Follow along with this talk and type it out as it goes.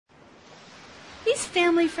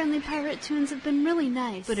family-friendly pirate tunes have been really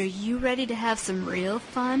nice. But are you ready to have some real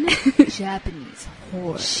fun? Japanese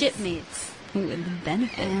horror. Shipmates. With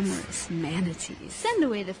benefits. Amorous manatees. Send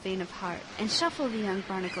away the faint of heart and shuffle the young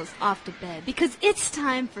barnacles off to bed, because it's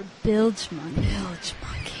time for Bilgemunky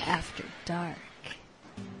After Dark.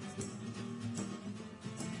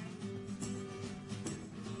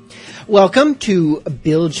 Welcome to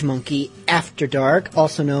Bilgemunky After Dark,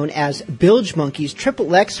 also known as Bilgemunky's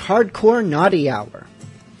XXX Hardcore Naughty Hour,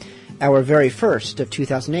 our very first of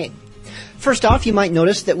 2008. First off, you might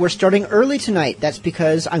notice that we're starting early tonight. That's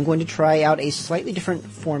because I'm going to try out a slightly different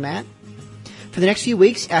format. For the next few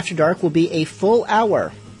weeks, After Dark will be a full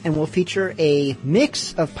hour, and will feature a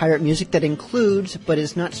mix of pirate music that includes, but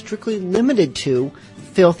is not strictly limited to,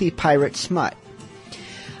 filthy pirate smut.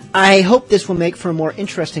 I hope this will make for a more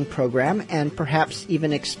interesting program, and perhaps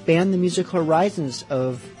even expand the musical horizons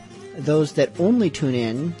of those that only tune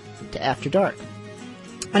in to After Dark.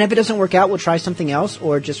 And if it doesn't work out, we'll try something else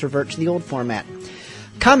or just revert to the old format.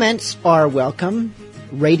 Comments are welcome.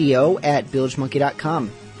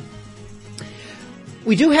 radio@bilgemunky.com.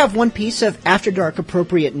 We do have one piece of After Dark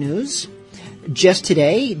appropriate news. Just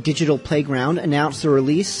today, Digital Playground announced the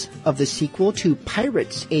release of the sequel to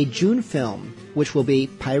Pirates, a June film, which will be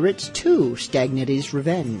Pirates 2, Stagnetti's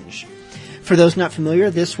Revenge. For those not familiar,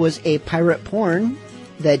 this was a pirate porn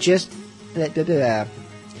that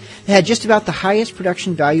had just about the highest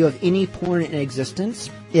production value of any porn in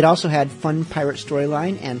existence. It also had fun pirate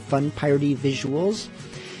storyline and fun piratey visuals.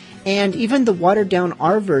 And even the watered-down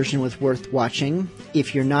R version was worth watching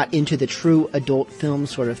if you're not into the true adult film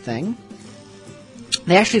sort of thing.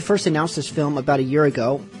 They actually first announced this film about a year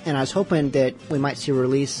ago, and I was hoping that we might see a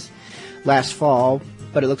release last fall,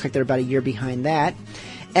 but it looks like they're about a year behind that,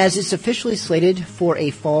 as it's officially slated for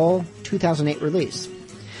a fall 2008 release.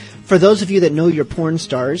 For those of you that know your porn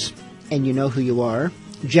stars, and you know who you are,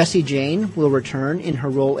 Jessie Jane will return in her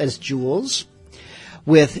role as Jules,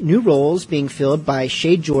 with new roles being filled by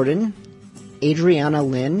Shay Jordan, Adriana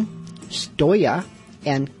Lynn, Stoya,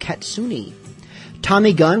 and Katsuni.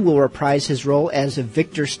 Tommy Gunn will reprise his role as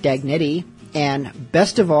Victor Stagnetti, and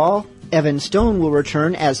best of all, Evan Stone will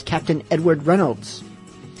return as Captain Edward Reynolds.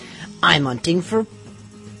 I'm hunting for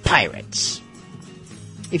pirates.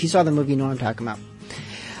 If you saw the movie, you know what I'm talking about.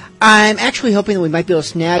 I'm actually hoping that we might be able to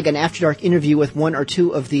snag an After Dark interview with one or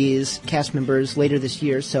two of these cast members later this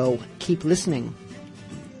year, so keep listening.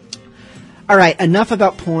 Alright, enough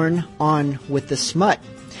about porn, on with the smut.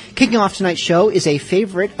 Kicking off tonight's show is a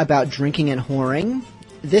favorite about drinking and whoring.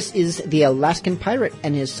 This is the Alaskan Pirate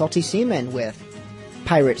and his Salty Seaman with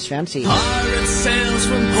Pirate's Fancy. Pirate sails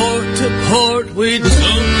from port to port, we don't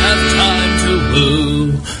have time to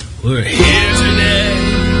woo. We're here today,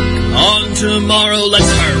 on tomorrow,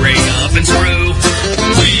 let's hurry up and through.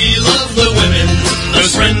 We love the women,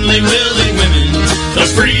 those friendly, willing women,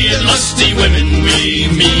 those free and lusty women we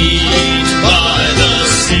meet by the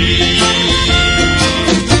sea.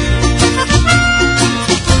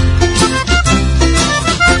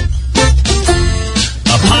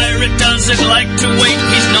 Doesn't like to wait,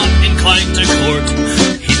 he's not inclined to court.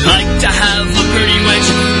 He'd like to have a pretty wench,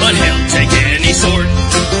 but he'll take any sort.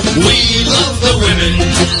 We love the women,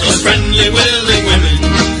 those friendly, willing women,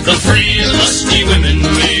 the free and lusty women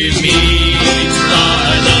we meet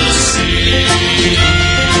by the sea.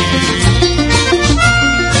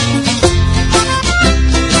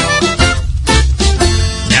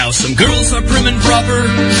 Now some girls are prim and proper,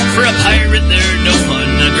 for a pirate they're no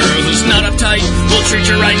fun. A girl who's not uptight will treat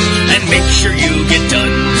you right and make sure you get done.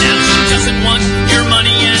 Now she doesn't want your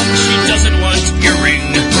money and she doesn't want your ring,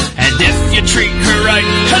 and if you treat her right,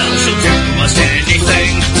 hell, she'll do most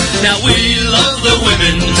anything. Now we love the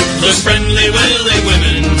women, those friendly, willing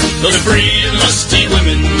women, those free and lusty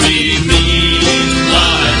women we meet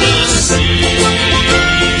by the sea.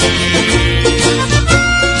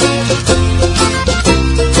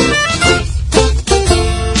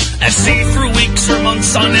 At sea for weeks or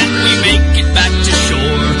months on end, we make it back to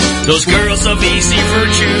shore. Those girls of easy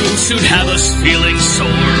virtue soon have us feeling sore.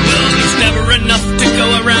 Well, there's never enough to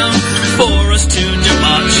go around for us to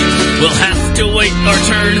debauch. We'll have to wait our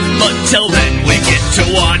turn, but till then we get to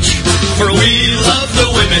watch. For we love the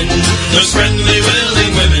women, those friendly,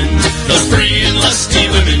 willing women, those free and lusty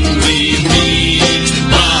women we meet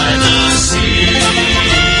by the sea.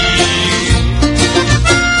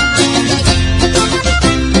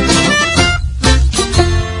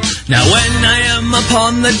 Now when I am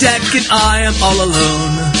upon the deck and I am all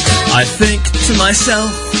alone, I think to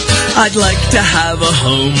myself, I'd like to have a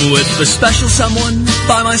home with a special someone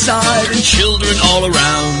by my side and children all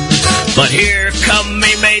around. But here come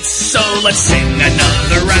me mates, so let's sing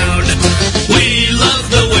another round. We love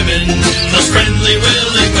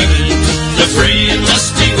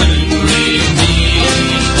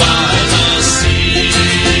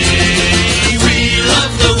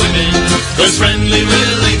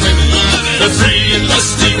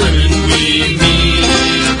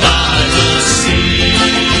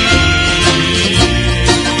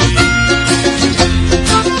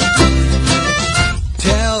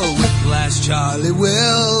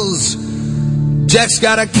Jack's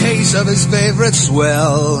got a case of his favorite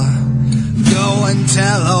swell. Go and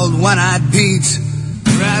tell old one-eyed Pete,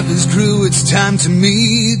 grab his crew, it's time to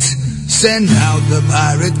meet. Send out the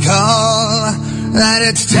pirate call, that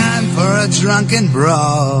it's time for a drunken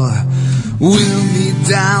brawl. We'll meet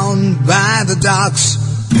down by the docks,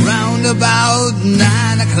 round about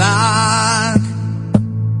 9 o'clock.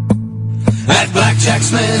 At Blackjack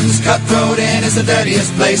Slim's, Cutthroat Inn is the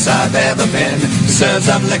dirtiest place I've ever been. He serves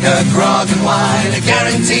up liquor, grog, and wine, a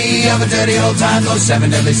guarantee of a dirty old time. Those 7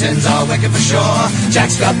 deadly sins are wicked for sure.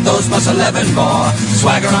 Jack's got those plus 11 more.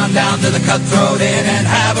 Swagger on down to the Cutthroat Inn and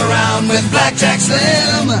have a round with Blackjack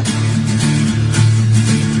Slim.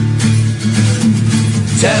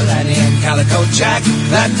 Tell Annie and Calico Jack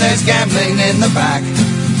that there's gambling in the back.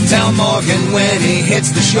 Tell Morgan when he hits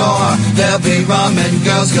the shore, there'll be rum and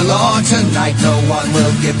girls galore. Tonight no one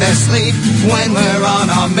will get their sleep when we're on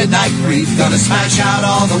our midnight brief. Gonna smash out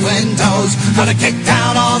all the windows, gonna kick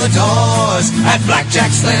down all the doors. At Blackjack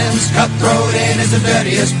Slim's, Cutthroat Inn is the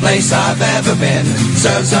dirtiest place I've ever been.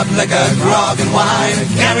 Serves up liquor, grog, and wine, a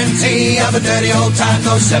guarantee of a dirty old time.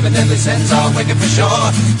 Those 7 deadly sins are wicked for sure.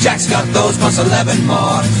 Jack's got those plus 11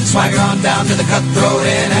 more. Swagger on down to the Cutthroat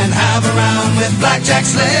Inn and have a round with Blackjack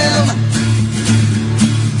Slim.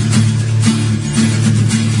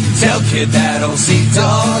 Tell Kid that old sea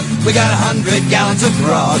dog we got 100 gallons of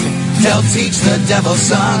grog. Tell Teach the devil's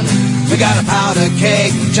son we got a powder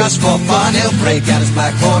keg just for fun. He'll break out his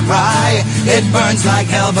blackboard rye. It burns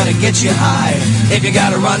like hell, but it gets you high. If you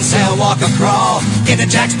gotta run, sail, walk, or crawl, get to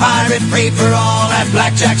Jack's Pirate free for all at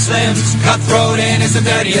Blackjack Slim's. Cutthroat Inn is the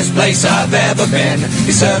dirtiest place I've ever been.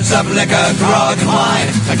 He serves up liquor, grog, and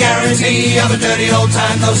wine, a guarantee of a dirty old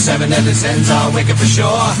time. Those 7 deadly sins are wicked for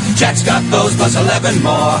sure. Jack's got those plus 11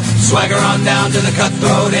 more. Swagger on down to the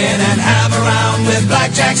Cutthroat Inn and have a round with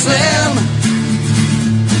Blackjack Slim.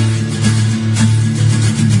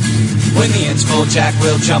 When the inn's full, Jack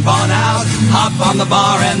will jump on out, hop on the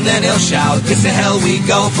bar and then he'll shout, it's to hell we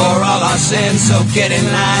go for all our sins. So get in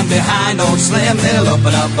line behind old Slim. He'll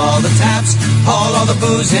open up all the taps, haul all the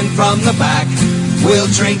booze in from the back. We'll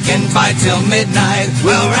drink and fight till midnight,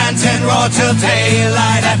 we'll rant and roar till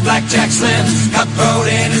daylight. At Blackjack Slim's, Cutthroat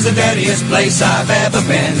Inn is the dirtiest place I've ever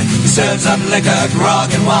been. He serves up liquor,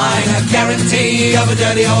 grog, and wine, a guarantee of a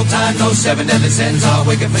dirty old time. Those 7 deadly sins are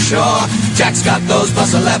wicked for sure. Jack's got those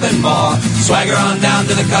plus 11 more. Swagger on down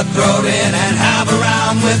to the Cutthroat Inn and have a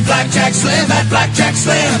round with Blackjack Slim. At Blackjack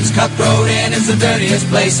Slim's, Cutthroat Inn is the dirtiest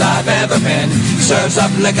place I've ever been. He serves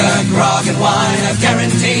up liquor, grog, and wine, a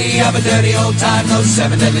guarantee of a dirty old time. Those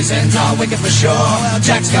 7 deadly sins are wicked for sure. Well,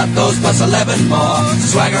 Jack's got those plus 11 more.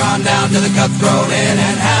 Swagger on down to the Cutthroat Inn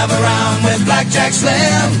and have a round with Blackjack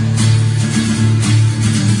Slim.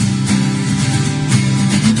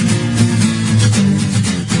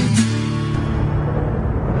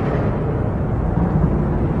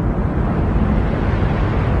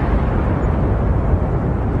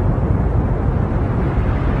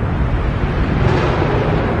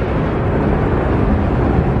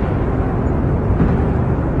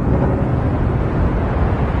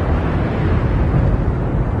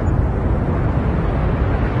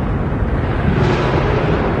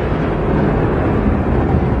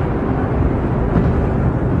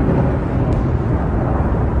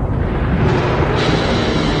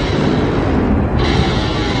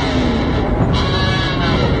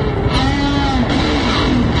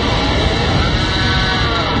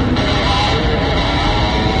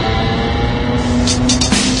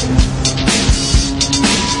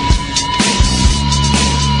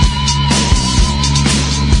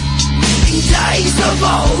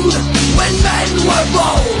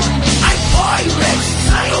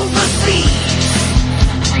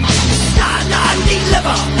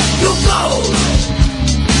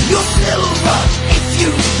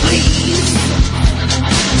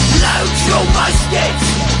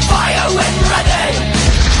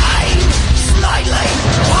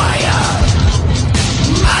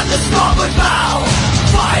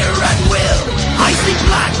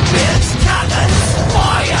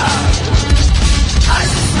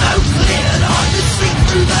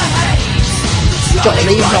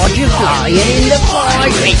 Jolly Roger flying in the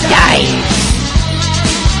pirate days.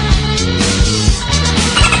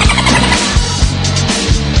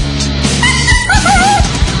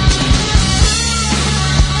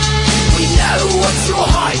 We know what you're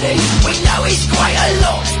hiding, we know it's quite a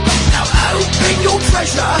lot. Now open your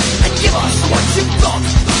treasure and give us what you've got.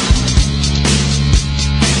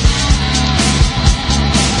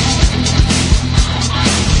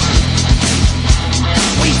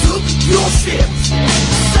 We took your ship,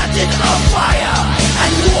 set it afire,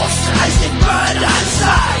 and watched as it burned.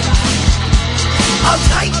 I'll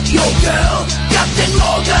take your girl, Captain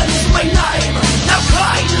Morgan's my name. Now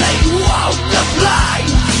kindly walk the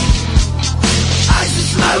flame. As the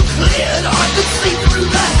smoke cleared, I could see through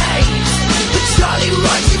the haze. The Charlie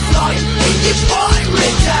rides you flying in your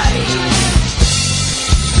pirate days.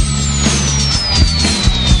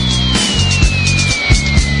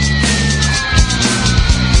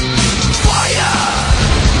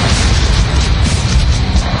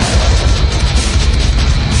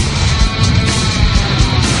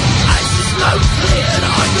 Smoke cleared,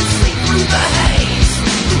 I could see through the haze.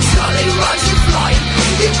 The Charlie rides you flying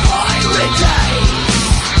in your pirate days.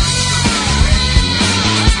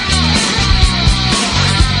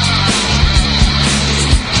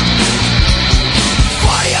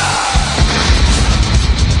 Fire!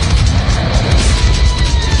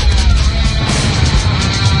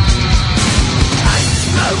 As the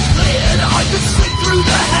smoke cleared, I could see through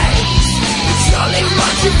the haze. The Charlie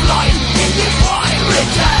rides you flying in your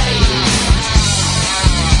pirate days.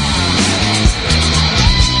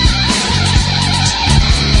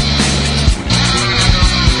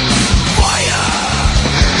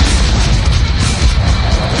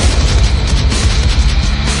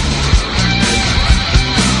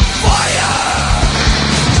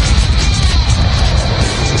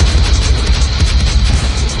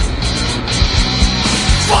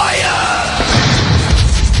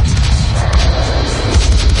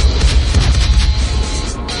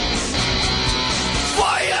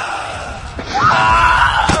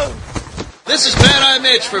 This is Bad Eye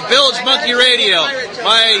Mitch for Bilgemunky Radio.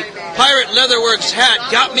 My Pirate Leatherworks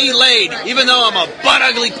hat got me laid, even though I'm a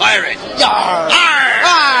butt-ugly pirate. Yarrr! Arr!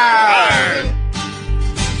 Arr!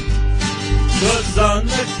 'Twas on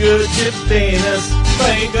the good ship Venus,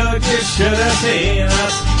 by God you should have seen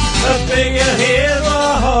us. The figurehead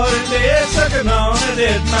was hard dead, sucking on a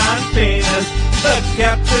dead man's penis. The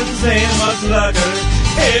captain's name was Lugger,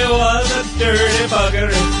 he was a dirty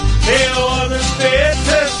bugger. He wasn't fit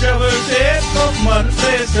to shovel shit from one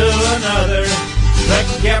place to another. The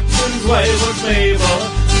captain's wife was Mabel,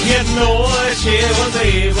 you know that she was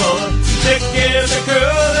able to give the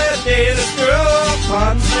crew that day to screw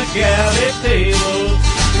upon the galley table.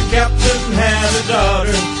 The captain had a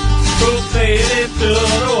daughter who faded to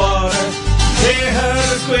the water. They heard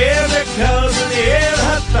her squeal because the air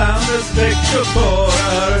had found a spectral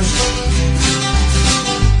quarter.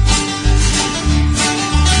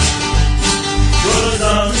 Was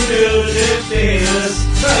on the good Venus,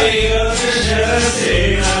 they should have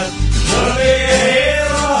seen us. The big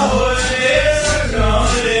head of is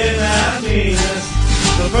grounded in that Venus.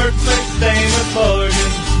 The perfect dame of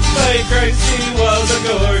Morgan, by Christ he was a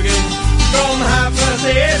gorgon. From half past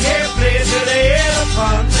 8 he played today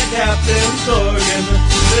upon the captain's organ.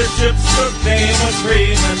 The ship's cook name was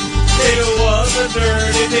Freeman, he was a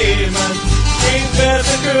dirty demon. He fed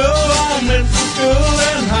the crew on went to school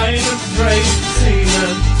and Heinz tried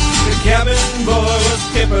seaman. The cabin boy was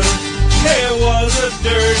Skipper, he was a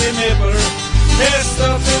dirty nipper. He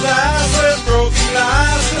stuffed his ass with broken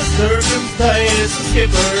glass to circumcise the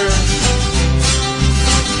skipper.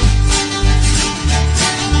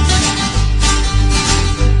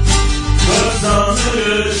 Was on the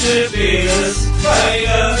good ship Venus, by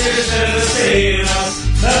God you should have seen us.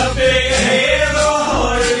 The big head of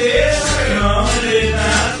Holidays grounded in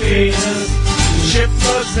that Venus. The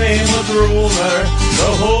ship's name was Rover,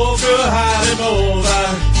 the whole crew had him over.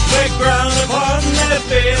 They ground upon that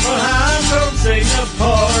faithful hand from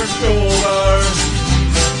Singapore shore.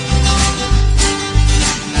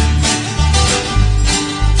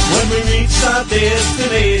 When we reached our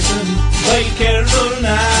destination, by careful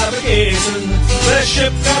navigation, the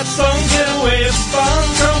ship got sunk in a wave spun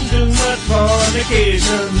from doing that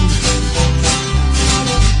fornication.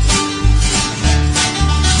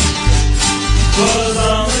 Was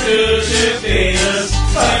on the good ship Venus,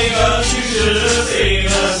 by God you should have seen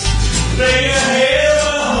us. They hail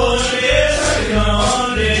a holy is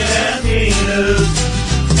gone in and Venus.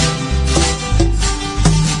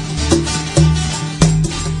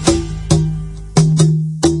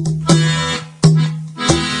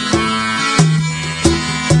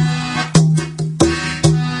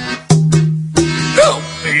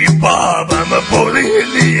 Bob, I'm a bully in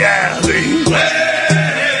the alley.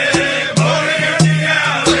 Hey, bully in the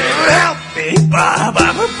alley. Help me, Bob,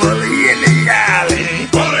 I'm a bully in the alley.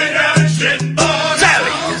 Bully down the shit, boy.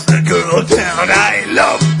 Sally is the girl down I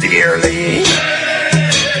love dearly.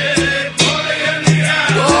 Hey, bully in the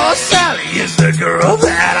alley. Oh, Sally is the girl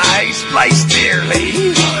that I splice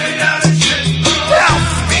dearly. Bully down the shit, boy. Help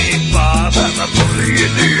me, Bob, I'm a bully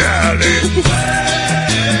in the alley. Hey,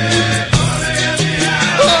 bully in the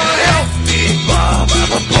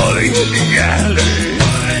alley.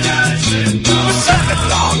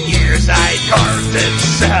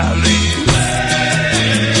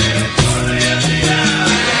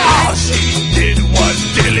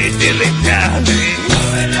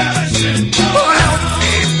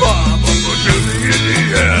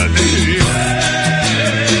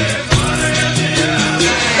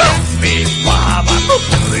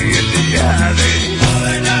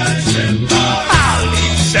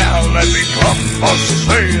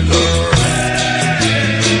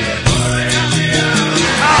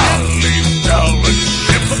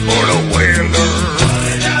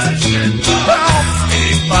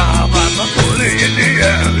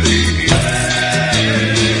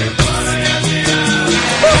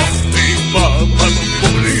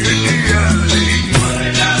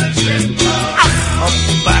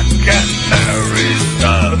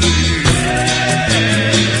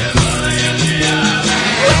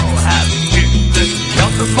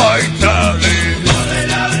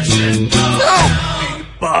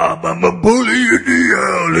 Bob, I'm a bully in the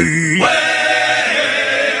alley.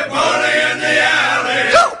 Way, bully in the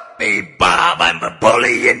alley. Help me, Bob, I'm a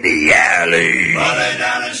bully in the alley. Bully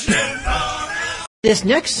down the shit. This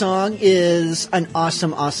next song is an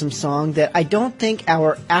awesome, awesome song that I don't think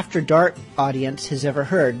our After Dark audience has ever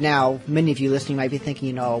heard. Now, many of you listening might be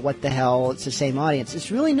thinking, what the hell, it's the same audience.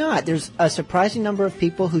 It's really not. There's a surprising number of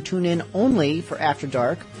people who tune in only for After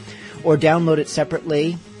Dark or download it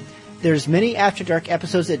separately. There's many After Dark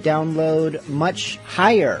episodes that download much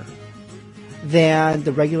higher than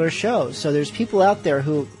the regular shows. So there's people out there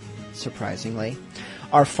who, surprisingly,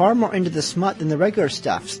 are far more into the smut than the regular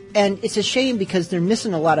stuff. And it's a shame because they're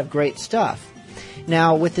missing a lot of great stuff.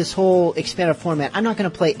 Now, with this whole expanded format, I'm not going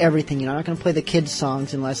to play everything. I'm not going to play the kids'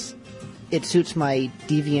 songs unless it suits my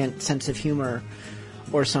deviant sense of humor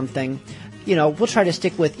or something. We'll try to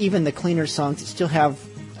stick with even the cleaner songs that still have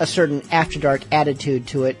a certain After Dark attitude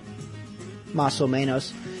to it. Más o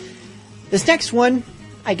menos. This next one,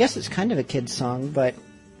 I guess it's kind of a kid's song, but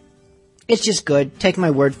it's just good. Take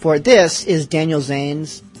my word for it. This is Daniel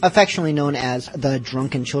Zane's, affectionately known as the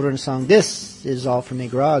Drunken Children's Song. This is All For Me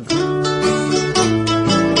Grog. Well,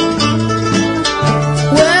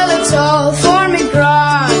 it's all for me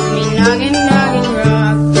grog, me noggin, noggin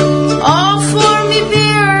grog. All for me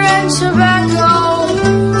beer and tobacco.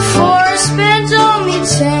 For spent on me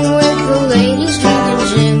tin with the ladies drinking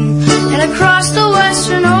gin. And across the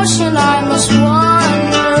western ocean I must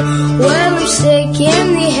wander. Well, I'm sick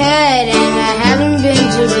in the head and I haven't been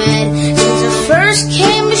to bed since I first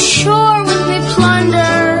came ashore with me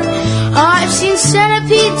plunder. I've seen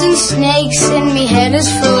centipedes and snakes and me head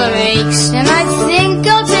is full of aches. And I think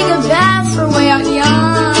I'll take a bath for way out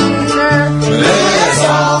yonder. It's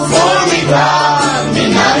all for me grog,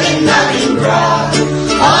 me noggin, noggin grog.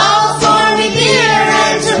 All for me beer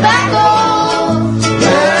and tobacco.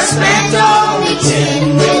 Where I spent all me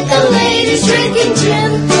tin with the ladies drinking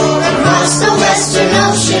gin. Across the western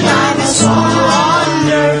ocean I must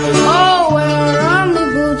wander. Oh, where are me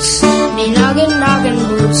boots, me noggin, noggin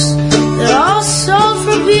boots, that all sold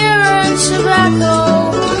for beer and tobacco.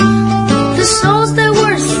 The soles they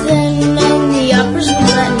were thin and the uppers were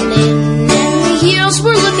letting in, and the heels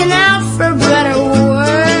were looking out for better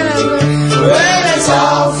weather. Well, it's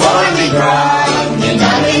all for me grog, me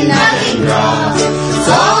noggin, noggin grog. It's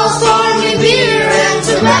all for me beer and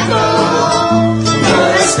tobacco.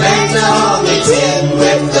 Where I spent all me tin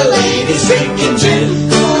with the ladies drinking gin.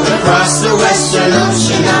 Across the western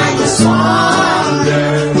ocean I must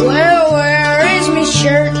wander. Well, where is me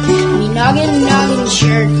shirt, me noggin, noggin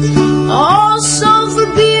shirt, all sold for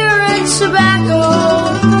beer and tobacco.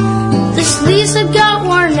 The sleeves had got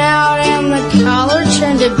worn out and the collar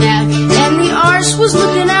turned about, and the arse was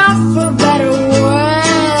looking out for better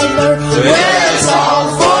weather. Well, it's all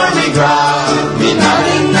for me grog, me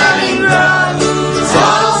noggin, noggin grog. It's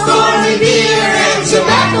all for me beer and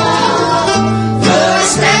tobacco. Where I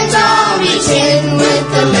spent all me tin with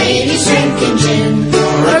the ladies drinking gin.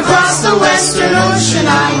 Across the western ocean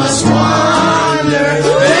I must wander.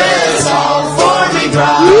 Well, it's all for me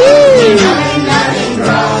grog, me noggin, noggin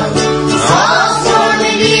grog. It's all for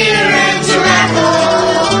me beer and tobacco.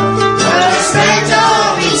 Where I spent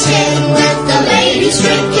all me tin with the ladies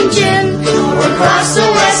drinking gin. Across the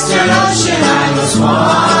western ocean I must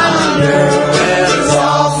wander. Well, it's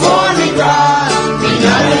all for me grog, me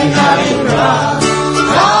noggin, noggin grog.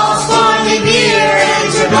 All for me beer and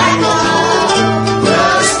tobacco. Where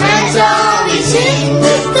I spent all me tin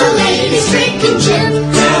with the ladies drinking gin.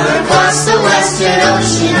 Across the western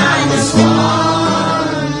ocean I must wander.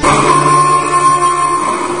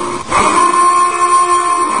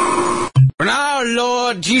 When our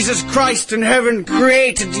Lord Jesus Christ in heaven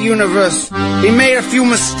created the universe, he made a few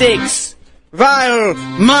mistakes. Vile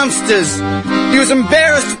monsters he was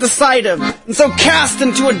embarrassed at the sight of, and so cast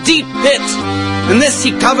into a deep pit. And this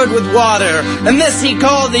he covered with water, and this he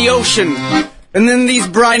called the ocean. And in these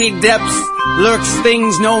briny depths lurks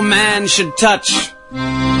things no man should touch.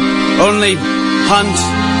 Only hunt,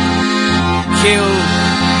 kill,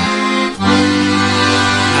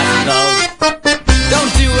 and love.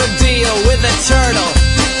 Don't do a deal with a turtle.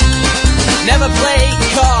 Never play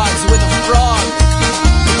cards with a frog.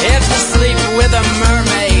 If you sleep with a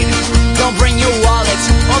mermaid, don't bring your wallet,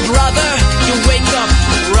 or brother, you wake up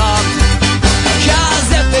robbed. 'Cause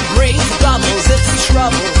if it breathes bubbles, it's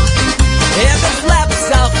trouble. If it flaps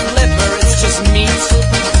out liver, it's just meat.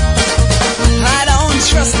 I don't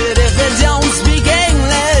trust it if it don't speak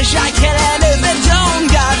English. I kill it if it don't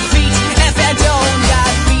got feet. If it don't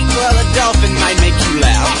got feet, well, a dolphin might make you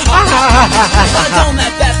laugh. But don't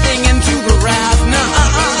let that thing into the raft. No,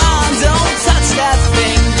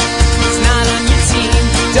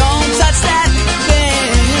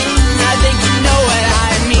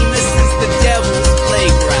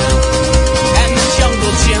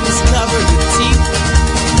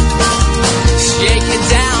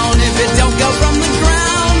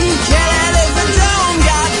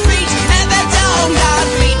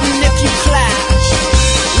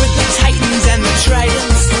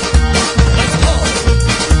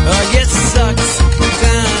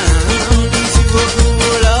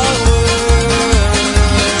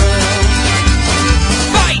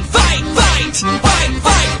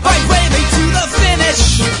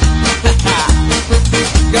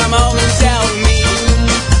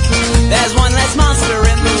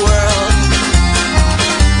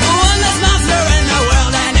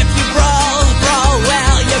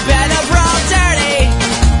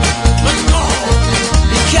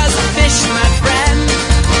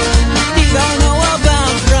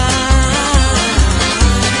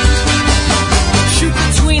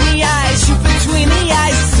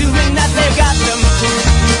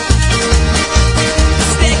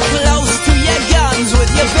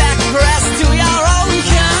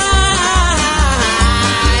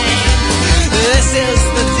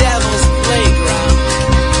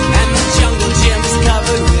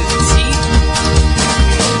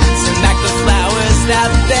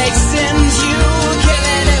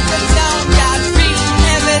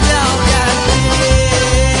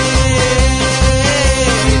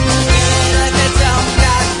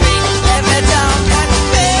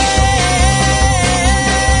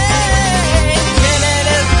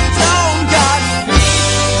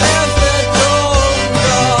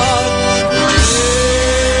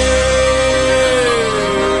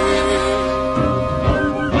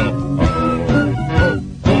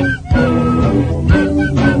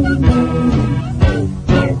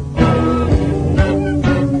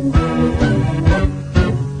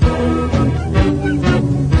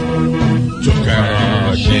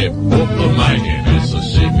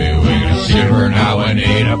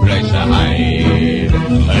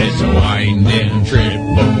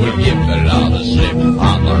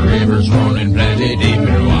 running plenty deep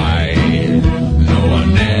and wide. No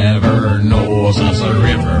one ever knows as the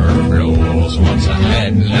river flows what's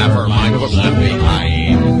ahead, never mind what's left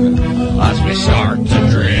behind. As we start to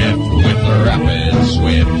drift with the rapid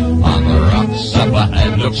swift on the rocks up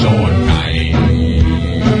ahead look so unkind.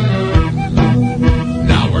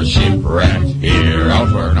 Now we're shipwrecked here,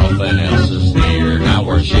 out where nothing else is near. Now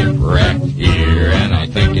we're shipwrecked here, and I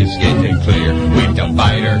think it's getting clear. We've to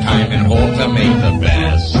bide our time and hope to make the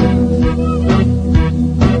best.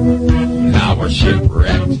 Now we're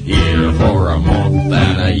shipwrecked here for a month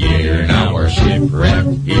and a year. Now we're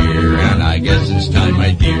shipwrecked here, and I guess it's time,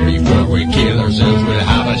 my dear, before we kill ourselves, we'll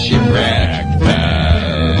have a shipwreck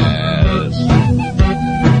pass.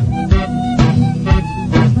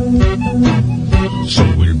 So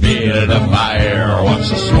we'll build a fire once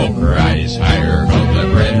the smoke rise higher, cause the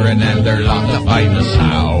brethren and their lot to find us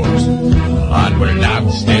out. And we'll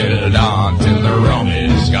not still on till the rum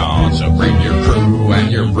is gone. So bring your crew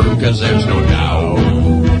and your brew, cause there's no doubt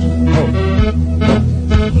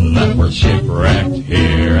that we're shipwrecked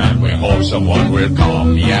here, and we hope someone will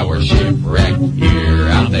come. Yeah, we're shipwrecked here,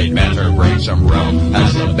 and they'd better bring some rum.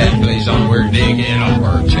 As the Bentley's on, we're digging up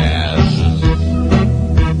our chests.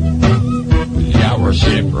 Yeah, we're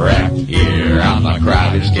shipwrecked here, and the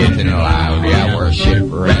crowd is getting loud. Yeah, we're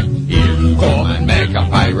shipwrecked here, come and make a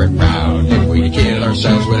pirate proud. If we kill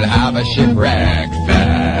ourselves, we'll have a shipwreck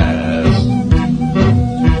fest.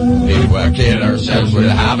 If we kill ourselves, we'll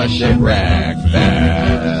have a shipwreck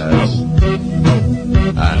fest.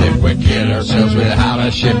 And if we kill ourselves, we'll have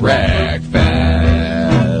a shipwreck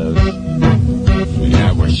fest.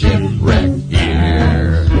 Yeah, we're shipwrecked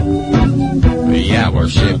here. Yeah, we're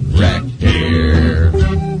shipwrecked here.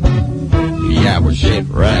 Yeah, we're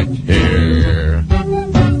shipwrecked here.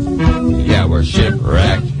 Yeah, we're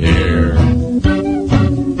shipwrecked here.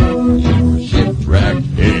 Yeah, we're shipwrecked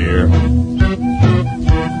here.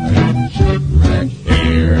 Shipwrecked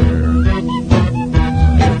here.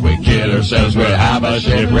 If we kill ourselves, we'll have a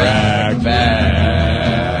shipwreck fest.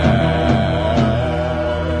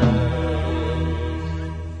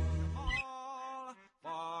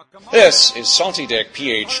 This is Salty Dick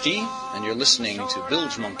PhD, and you're listening to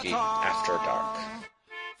Bilgemunky After Dark.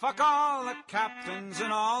 Fuck all the captains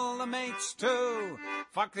and all the mates too.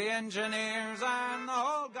 Fuck the engineers and the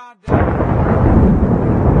whole goddamn...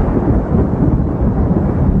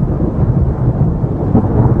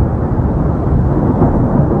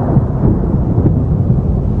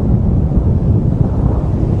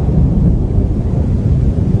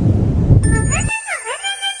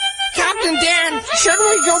 Shouldn't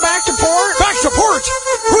we go back to port? Back to port?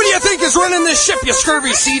 Who do you think is running this ship, you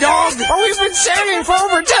scurvy sea dog? Well, we've been sailing for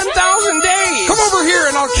over 10,000 days. Come over here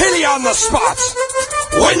and I'll kill you on the spot.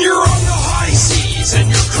 When you're on the high seas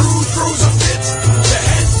and your crew throws a fit to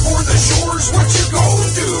head for the shores, what you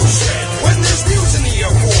gonna do? Shit. When there's mutiny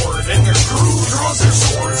aboard and their crew draws their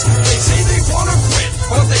swords, they say they wanna quit,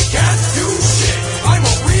 but they can't do shit. I'm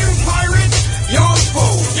a real pirate, young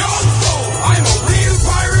foe, young foe. I'm a real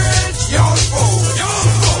pirate, young foe.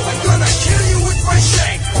 I'm gonna kill you with my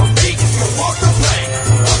shank or make you walk the plank.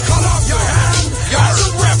 I'll cut off your hand, as a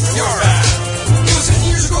rep, you're bad. It was 10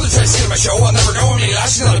 years ago they tried to steal my show. I'll never know how many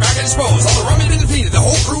lashes on the back I dispose. All the rum had been depleted, the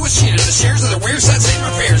whole crew was cheated. The shares of their weird set state of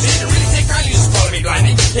affairs. They didn't really take kindly to follow me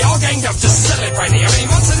blindly. They all ganged up just to settle it finally. How many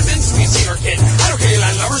months had it been since we've seen our kid? I don't care, you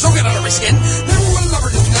landlubbers, don't get under my skin. Never will a lover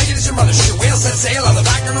just be naked as your mother. She's a whale set sail on the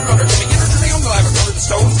back of her rudder. Can we get her to the home alive and covered in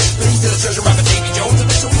stones? Beneath to the treasure map of Davy Jones.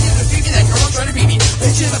 And so we did a Phoebe then come on trying to beat me.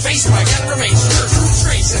 Hit you in the face, my gal remains. You're a true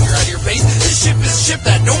disgrace and you're out of your place. This ship is a ship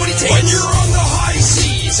that nobody takes. When you're on the high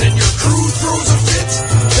seas and your crew throws a fit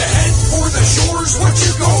to head for the shores, what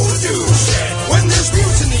you gonna do? Shit. When there's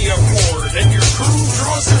mutiny aboard and your crew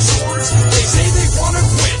draws their swords, they say they wanna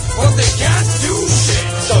quit, but they can't do shit.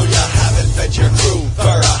 So you haven't fed your crew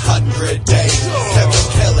for 100 days. Kept them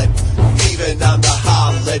killing, even on the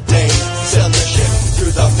holidays. Sail the ship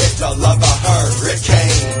through the middle of a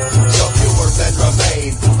hurricane. So fewer men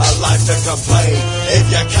remain alive to complain. If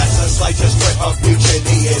you catch the slightest whiff of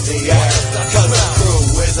mutiny in the air, cause the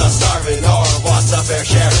crew is a starving or wants a fair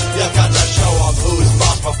share, you got to show them who's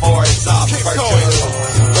boss before it's off for two.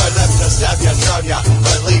 For them to stab you, drown you,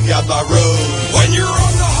 or leave you marooned. When you're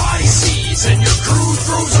on the high seas and your crew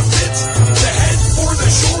throws a fit to head for the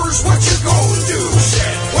shores, what you gonna do?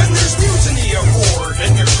 Shit. When there's mutiny aboard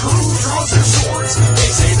and your crew draws their swords, they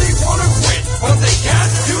say they wanna quit, but they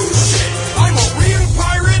can't do shit. I'm a real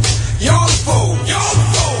pirate, young foe, young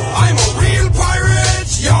foe. I'm a real pirate,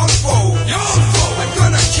 young foe, young foe. I'm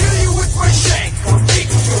gonna kill you with my shank or make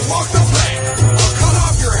you walk the plank. I'll cut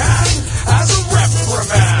off your hand as a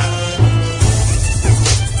reprimand.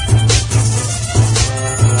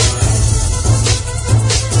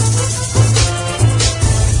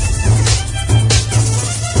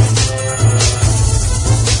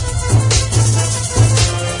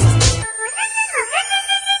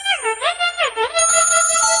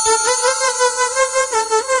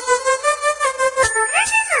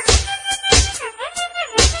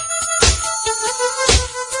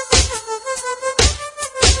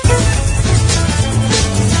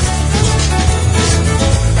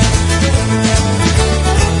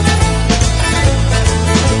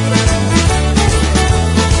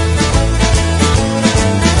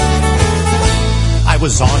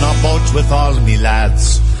 with all me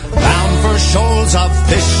lads, bound for shoals of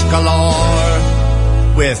fish galore.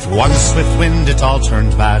 With one swift wind it all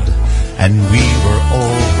turned bad, and we were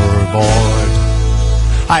overboard.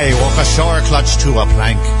 I woke ashore clutched to a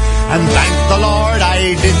plank, and thank the Lord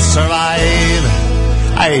I did survive.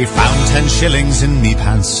 I found 10 shillings in me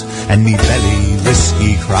pants, and me belly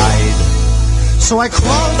whiskey cried. So I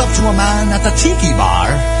crawled up to a man at the tiki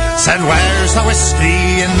bar, said, where's the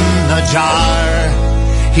whiskey in the jar?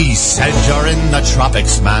 He said, you're in the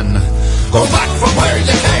tropics, man. Go back from where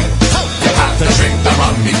you came. You have to drink the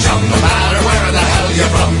rummy chum. No matter where the hell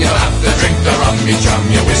you're from, you have to drink the rummy chum,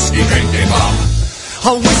 you whiskey drinking bum.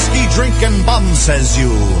 A whiskey drinking bum, says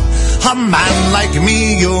you. A man like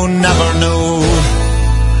me you never knew.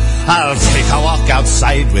 I'll take a walk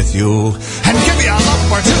outside with you and give you a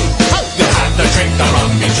lump or two. You have to drink the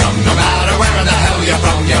rummy chum. No matter where the hell you're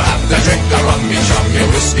from, you have to drink the rummy chum, you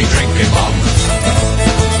whiskey drinking bum.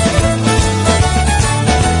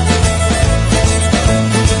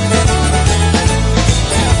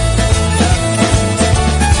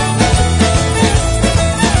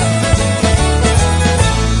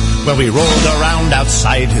 Well, we rolled around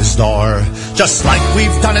outside his door, just like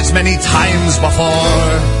we've done it many times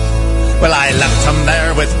before. Well, I left him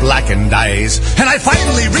there with blackened eyes, and I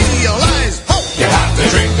finally realized, oh, you have to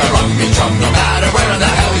drink the rummy chum. No matter where the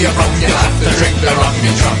hell you're from, you have to drink the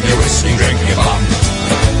rummy chum, you whiskey drinking bum.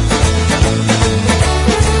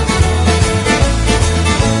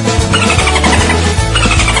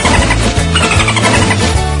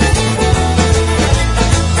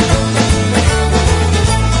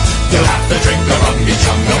 Drink the rummy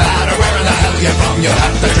chum, no matter where the hell you're from. You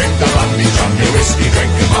have to drink the rummy chum, you whiskey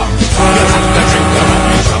drinking bum. You have to drink the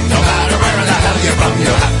rummy chum, no matter where the hell you're from. You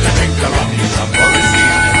have to drink the rummy chum, or whiskey.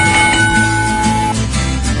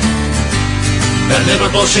 The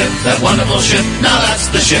Liverpool ship, that wonderful ship, now that's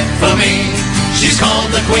the ship for me. She's called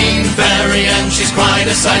the Queen Fairy and she's quite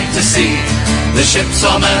a sight to see. The ship's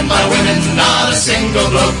all manned by women, not a single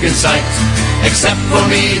bloke in sight, except for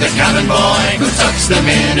me, the cabin boy, who tucks them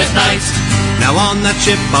in at night. Now on that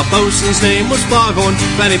ship, our boatswain's name was Foghorn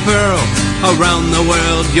Fanny Pearl. Around the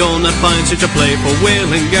world, you'll not find such a playful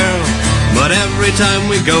whaling girl. But every time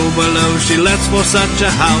we go below, she lets for such a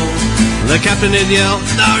howl. The captain did yell,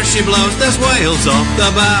 there she blows, there's whales off the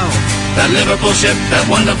bow. That Liverpool ship, that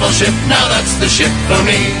wonderful ship, now that's the ship for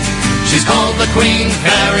me. She's called the Queen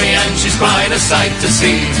Fairy and she's quite a sight to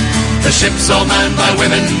see. The ship's all manned by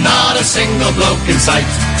women, not a single bloke in sight,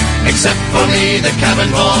 except for me, the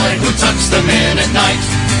cabin boy, who tucks them in at night.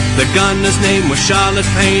 The gunner's name was Charlotte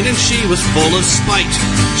Payne and she was full of spite.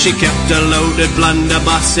 She kept a loaded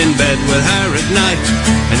blunderbuss in bed with her at night,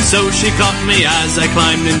 and so she caught me as I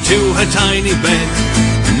climbed into her tiny bed.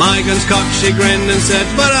 My gun's cocked, she grinned and said,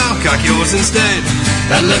 but I'll cock yours instead.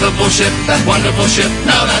 That Liverpool ship, that wonderful ship,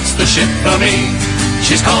 now that's the ship for me.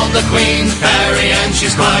 She's called the Queen Fairy and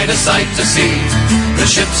she's quite a sight to see. The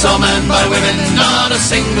ship's all manned by women, not a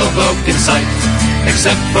single bloke in sight,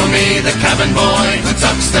 except for me, the cabin boy, who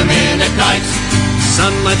tucks them in at night.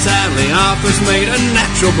 Sunlight Sally, Arthur's mate, a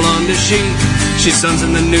natural blonde is she. She suns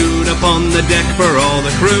in the nude upon the deck for all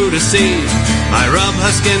the crew to see. I rub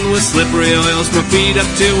her skin with slippery oils, my feet up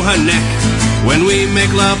to her neck. When we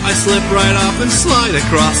make love, I slip right off and slide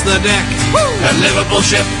across the deck. Woo! That Liverpool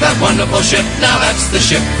ship, that wonderful ship, now that's the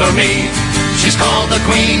ship for me. She's called the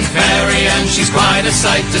Queen Fairy and she's quite a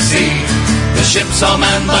sight to see. The ship's all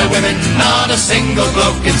manned by women, not a single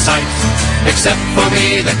bloke in sight, except for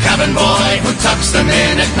me, the cabin boy, who tucks them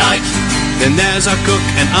in at night. Then there's our cook,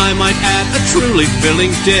 and I might add, a truly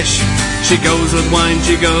filling dish. She goes with wine,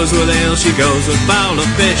 she goes with ale, she goes with fowl of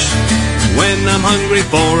fish. When I'm hungry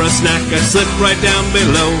for a snack, I slip right down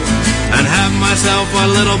below and have myself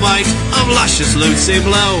a little bite of luscious Lucy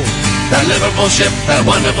Blow. That Liverpool ship, that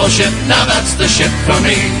wonderful ship, now that's the ship for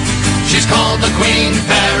me. She's called the Queen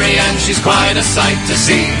Fairy and she's quite a sight to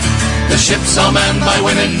see. The ship's all manned by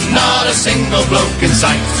women, not a single bloke in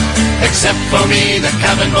sight, except for me, the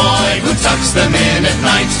cabin boy, who tucks them in at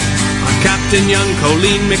night. Our captain, young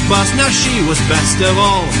Colleen McBus, now she was best of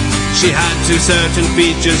all. She had two certain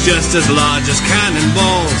features just as large as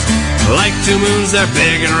cannonballs. Like two moons, they're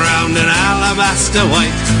big and round and alabaster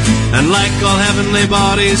white, and like all heavenly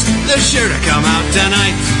bodies, they're sure to come out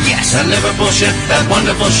tonight. Yes, that Liverpool ship, that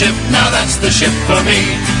wonderful ship, now that's the ship for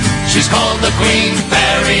me. She's called the Queen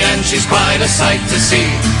Fairy and she's quite a sight to see.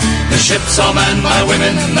 The ship's all manned by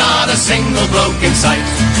women, not a single bloke in sight,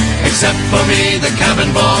 except for me, the cabin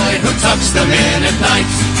boy, who tucks them in at night.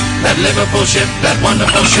 That Liverpool ship, that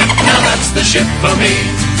wonderful ship, now that's the ship for me.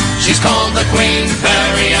 She's called the Queen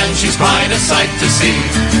Fairy and she's quite a sight to see.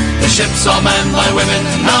 The ship's all manned by women,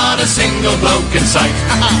 not a single bloke in sight.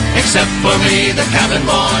 Except for me, the cabin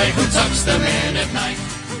boy, who tucks them in at night.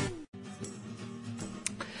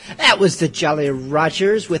 That was the Jolly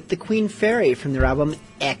Rogers with the Queen Fairy from their album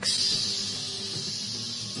X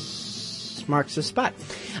Marks the Spot.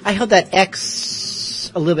 I held that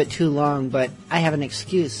X a little bit too long, but I have an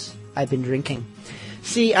excuse. I've been drinking.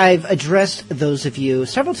 See, I've addressed those of you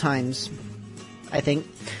several times, I think,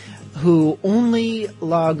 who only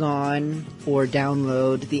log on or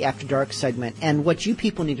download the After Dark segment. And what you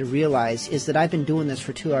people need to realize is that I've been doing this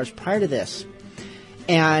for 2 hours prior to this.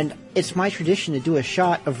 And it's my tradition to do a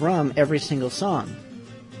shot of rum every single song.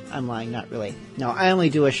 I'm lying, not really. No, I only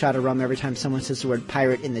do a shot of rum every time someone says the word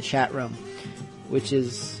pirate in the chat room, which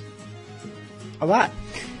is a lot.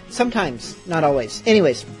 Sometimes, not always.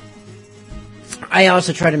 Anyways, I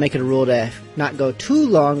also try to make it a rule to not go too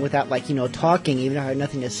long without, talking, even if I have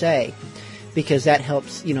nothing to say, because that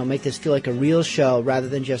helps, make this feel like a real show rather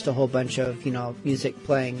than just a whole bunch of, music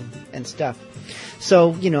playing and stuff.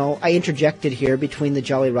 So, I interjected here between the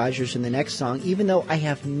Jolly Rogers and the next song, even though I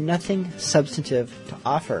have nothing substantive to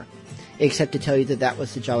offer, except to tell you that that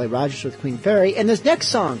was the Jolly Rogers with Queen Fairy. And this next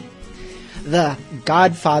song, the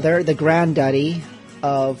godfather, the granddaddy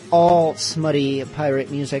of all smutty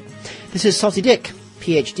pirate music, this is Salty Dick,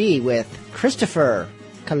 PhD, with Christopher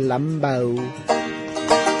Colombo.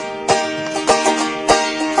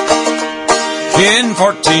 In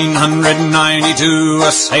 1492,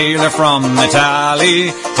 a sailor from Italy,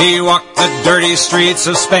 he walked the dirty streets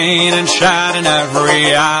of Spain and shot in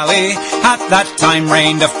every alley. At that time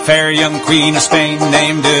reigned a fair young queen of Spain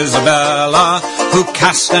named Isabella, who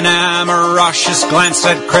cast an amourous glance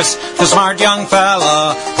at Chris, the smart young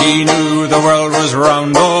fella. He knew the world was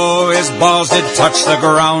round, oh, his balls did touch the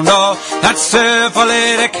ground, oh, that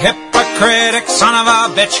syphilitic, hypocritic son of a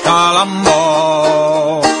bitch,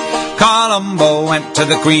 Colombo. Colombo went to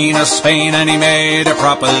the Queen of Spain and he made a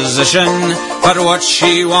proposition, but what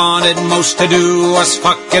she wanted most to do was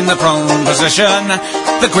fuck in the prone position.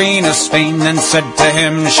 The Queen of Spain then said to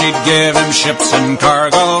him she'd give him ships and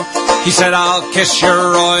cargo. He said, I'll kiss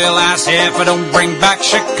your royal ass if I don't bring back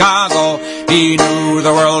Chicago. He knew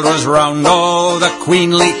the world was round, oh, the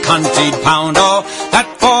queenly cuntied pound, oh,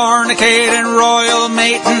 that fornicating royal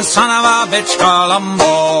maiden son of a bitch,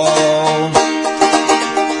 Colombo.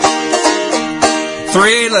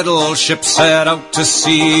 3 little ships set out to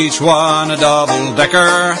sea, each one a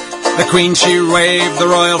double-decker. The Queen, she waved the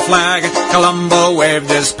royal flag, Colombo waved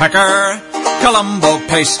his pecker. Colombo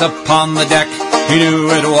paced upon the deck, he knew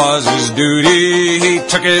it was his duty. He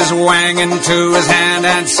took his wang into his hand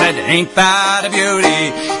and said, ain't that a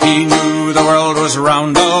beauty? He knew the world was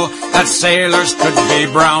round, oh, that sailors could be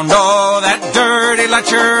brown, oh, that dirty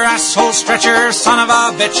lecher, asshole stretcher, son of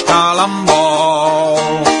a bitch,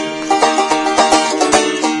 Colombo.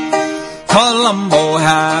 Colombo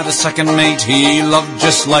had a second mate he loved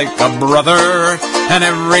just like a brother, and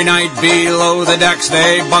every night below the decks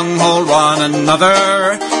they bunghole one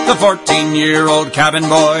another. The 14-year-old cabin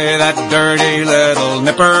boy, that dirty little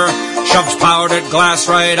nipper, shoved powdered glass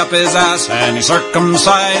right up his ass and he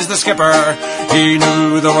circumcised the skipper. He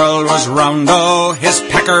knew the world was round, oh, his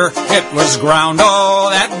pecker, it was ground,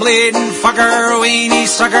 oh, that bleeding fucker, weenie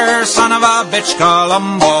sucker, son of a bitch,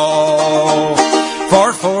 Colombo.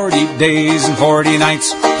 For 40 days and 40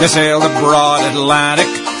 nights they sailed the broad Atlantic,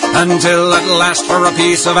 until at last for a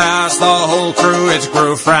piece of ass the whole crew it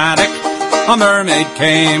grew frantic. A mermaid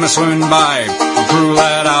came a-swoon by, the crew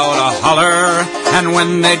let out a holler, and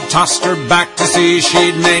when they'd tossed her back to sea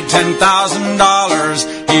she'd made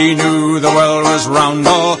 $10,000. He knew the world was round,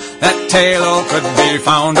 oh, that tail could be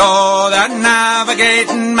found, oh, that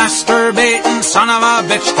navigating, masturbating son of a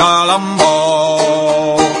bitch,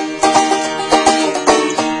 Colombo.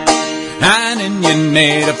 An Indian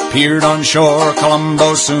maid appeared on shore,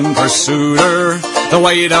 Colombo soon pursued her. The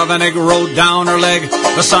weight of an egg rolled down her leg,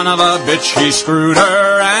 the son of a bitch he screwed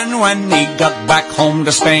her. And when he got back home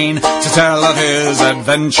to Spain to tell of his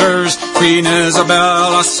adventures, Queen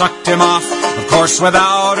Isabella sucked him off, of course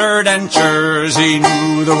without her dentures. He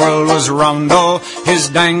knew the world was round, oh, his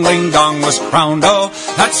dangling dong was crowned, oh,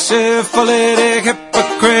 that syphilitic,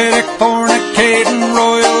 hypocritic, fornicating,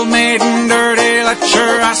 royal maiden, dirty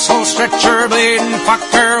lecher, asshole stretcher, bleeding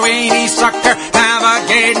fucker, weenie sucker,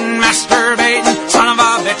 navigating, masturbating, son of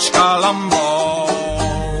a bitch, Colombo.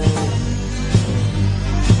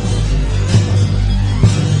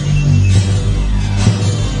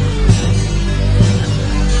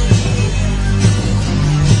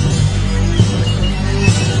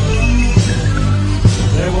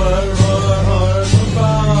 There were horse and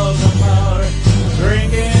balls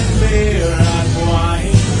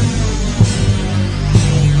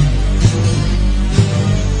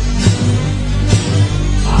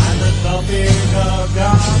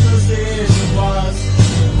it was.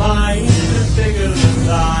 Mine is bigger than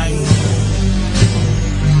thine.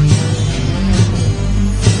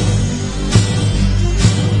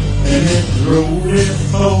 And it's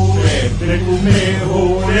roly-poly,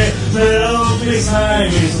 pickle-me-holy, little beside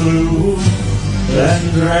me slew. Then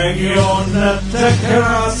drag your nut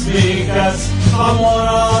across me, 'cause I'm one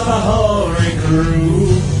of the hoary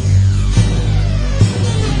crew.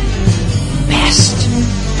 Best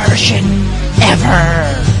version ever.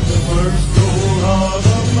 The first old of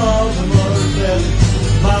the Baltimore said,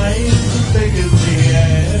 mine's as big as the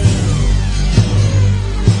air.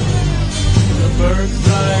 The birds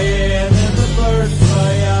fly in and the birds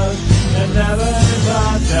fly out, and never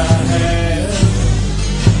got a hair.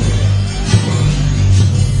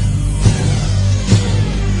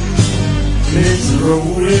 It's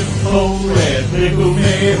roly-poly,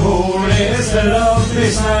 pickle-me-holy, set up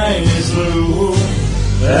beside me slew.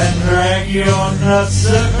 Then drag your nuts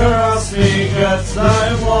across me, 'cause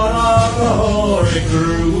I'm one of the hoary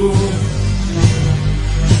crew.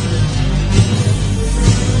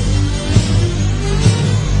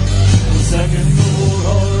 The second old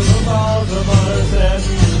horse of Baltimore said,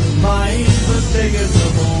 mine's as big as the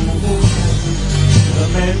moon. The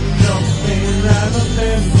men jump in and the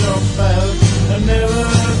men jump out, and never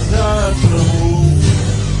start to move.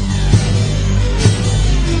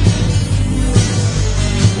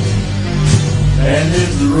 And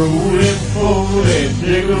it's roly-poly,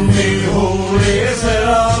 tickle-me-holy, set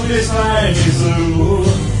up beside me slew.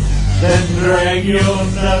 Then drag your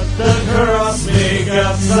nut across me,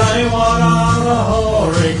 'cause I'm one of the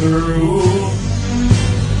hoary crew.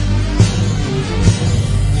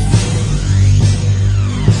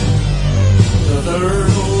 The third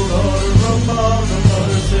old horse from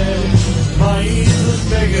Baltimore said, mine's as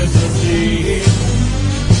big as the sea.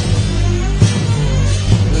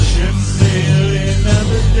 The ship sailed in and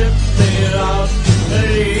the ship sailed out, and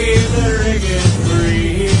leave the rigging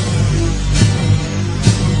free.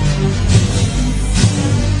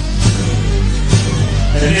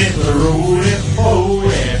 And it's a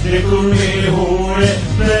roly-poly, tickle-me-holy,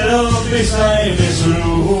 little beside me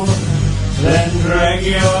slew. Then drag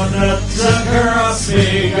your nuts across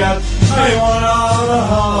me, 'cause I'm one of the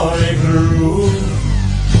hoary crew.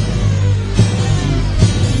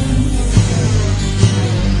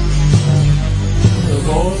 The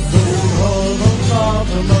fourth old horse of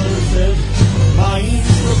Baltimore said,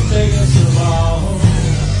 mine's the biggest of all.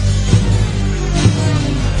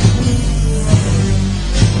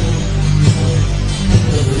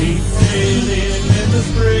 The leaf sailed in the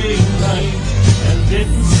springtime, and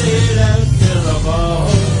didn't sail out till the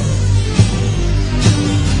fall.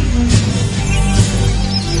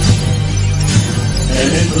 And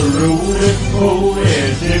it's a roly-poly,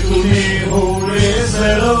 tickle-me-holy,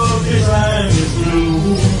 set up beside me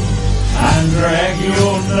slew. And drag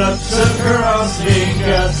your nuts across me,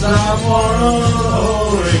 'cause I'm one of the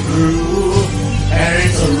hoary crew. And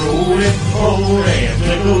it's a roly-poly,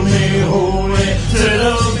 tickle-me-holy, set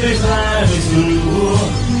up beside me slew.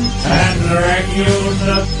 And drag your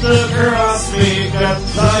nuts across me,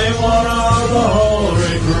 'cause I'm one of the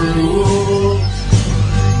hoary crew.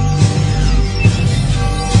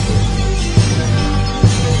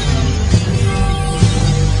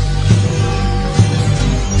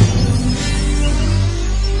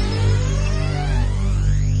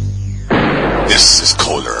 This is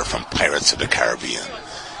Kohler from Pirates of the Caribbean.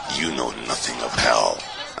 You know nothing of hell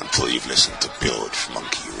until you've listened to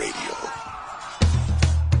Bilgemunky Radio.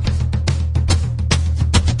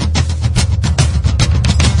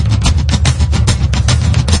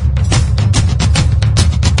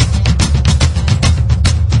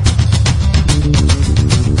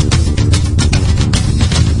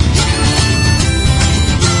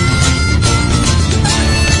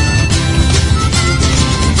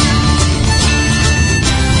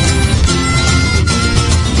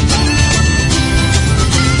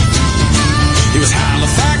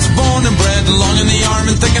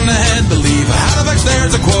 Thick in the head, believe Halifax,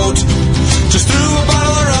 there's a quote. Just threw a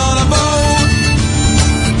bottle around a boat.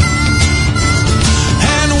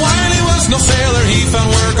 And while he was no sailor, he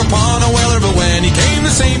found work upon a whaler. But when he came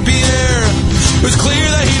to St. Pierre, it was clear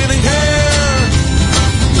that he didn't care.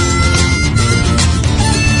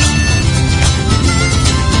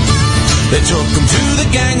 They took him to the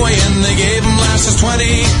gangway and they gave him lashes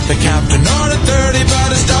 20. The captain ordered 30,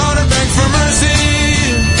 but his daughter begged for mercy.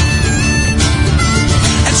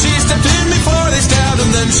 She stepped in before they stabbed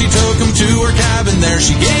him, then she took him to her cabin. There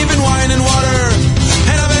she gave him wine and water,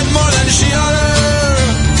 and a bit more than she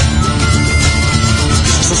uttered.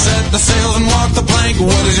 So set the sails and walk the plank.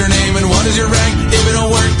 What is your name and what is your rank? If it don't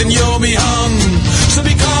work, then you'll be hung. So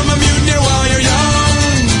become a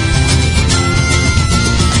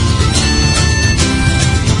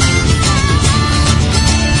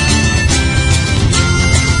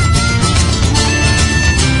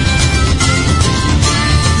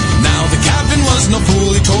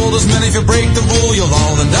told us, men, if you break the rule, you'll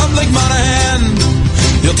all end up like Monahan.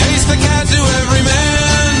 You'll taste the cat to every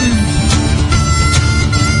man.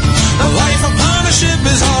 A life upon a ship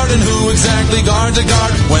is hard, and who exactly guards a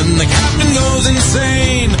guard? When the captain goes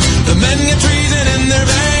insane, the men get treason in their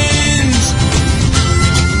veins.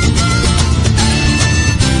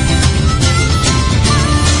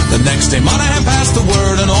 The next day Monahan passed the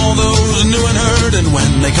word, and all those who knew and heard, and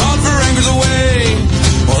when they called for anchors away,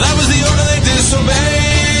 well, that was the order they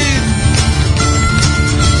disobeyed.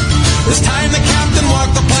 This time the captain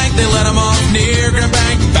walked the plank, they let him off near Grand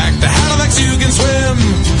Bank. Back to Halifax you can swim,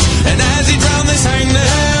 and as he drowned they sang to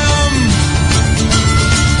him.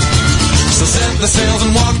 So set the sails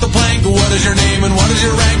and walk the plank. What is your name and what is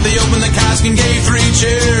your rank? They opened the cask and gave 3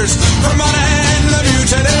 cheers for Monahan the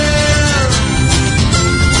mutineer.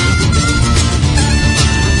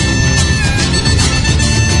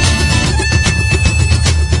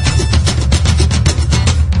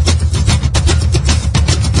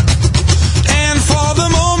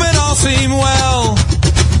 Seem well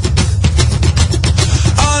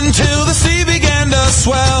until the sea began to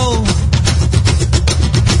swell.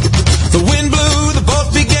 The wind blew, the boat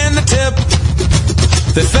began to tip.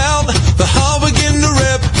 They felt the hull begin to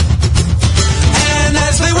rip, and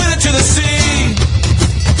as they went into the sea,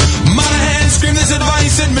 Monahan screamed this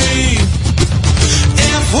advice at me: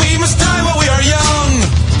 if we must die while we are young,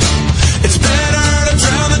 it's better to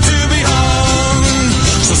drown than to be hung.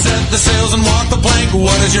 So set the sails and walk the plank.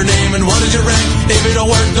 What is your name and what is your rank? If it don't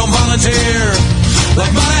work, don't volunteer,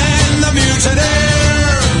 like Monahan the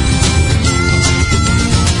mutineer.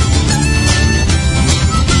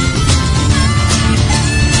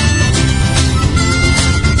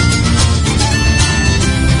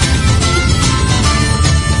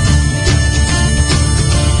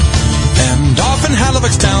 And off in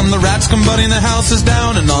Halifax town, the rats come butting the houses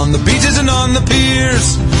down, and on the beaches and on the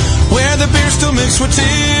piers, where the beer still mixed with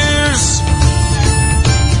tears.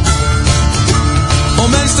 Old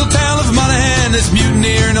men still tell of Monahan, his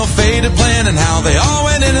mutineer, no faded plan, and how they all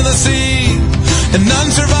went into the sea, and none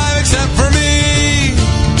survive except for me.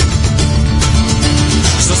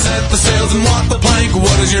 So set the sails and walk the plank.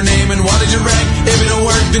 What is your name and what is your rank? If it don't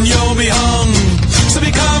work, then you'll be hung. So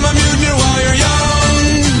become a mutineer while you're young.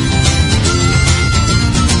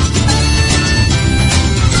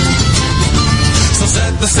 So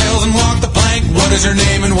set the sails and walk the plank. What is your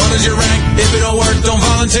name and what is your rank? If it don't work, don't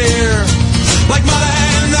volunteer, like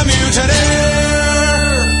Monahan the mutineer.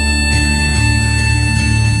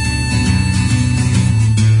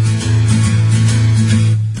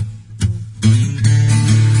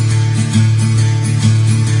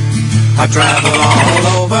 I've traveled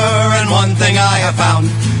all over, and one thing I have found: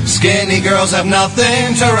 skinny girls have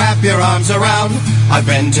nothing to wrap your arms around. I've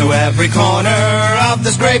been to every corner of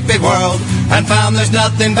this great big world, and found there's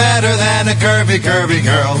nothing better than a curvy, curvy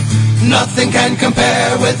girl. Nothing can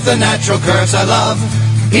compare with the natural curves I love.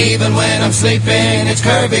 Even when I'm sleeping, it's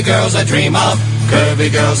curvy girls I dream of.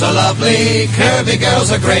 Curvy girls are lovely, curvy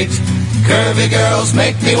girls are great. Curvy girls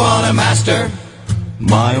make me want to master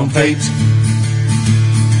my own fate.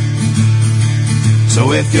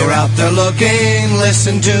 So if you're out there looking,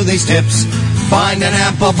 listen to these tips. Find an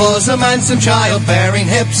ample bosom and some childbearing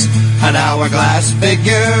hips. An hourglass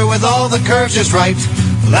figure with all the curves just right.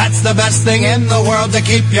 That's the best thing in the world to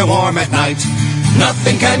keep you warm at night.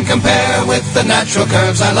 Nothing can compare with the natural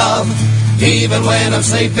curves I love. Even when I'm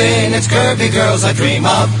sleeping, it's curvy girls I dream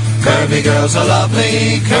of. Curvy girls are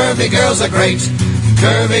lovely, curvy girls are great.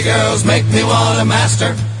 Curvy girls make me want to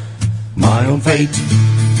master my own fate.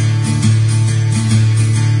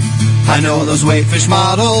 I know those waitfish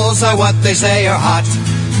models are what they say are hot,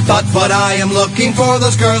 but what I am looking for,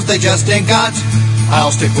 those girls they just ain't got.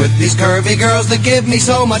 I'll stick with these curvy girls that give me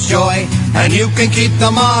so much joy, and you can keep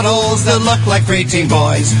the models that look like preteen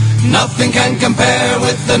boys. Nothing can compare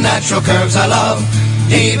with the natural curves I love.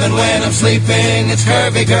 Even when I'm sleeping, it's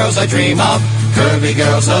curvy girls I dream of. Curvy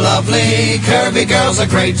girls are lovely, curvy girls are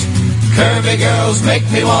great. Curvy girls make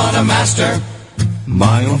me want to master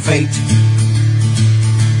my own fate.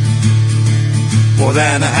 More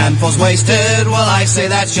than a handful's wasted, well I say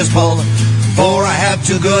that's just bull. For I have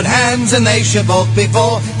 2 good hands and they should both be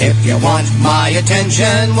full. If you want my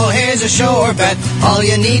attention, well here's a sure bet. All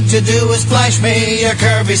you need to do is flash me your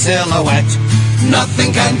curvy silhouette.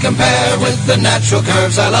 Nothing can compare with the natural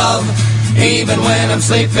curves I love. Even when I'm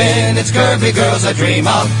sleeping, it's curvy girls I dream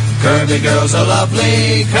of. Curvy girls are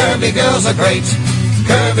lovely, curvy girls are great.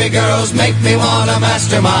 Curvy girls make me want to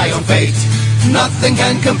master my own fate. Nothing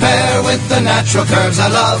can compare with the natural curves I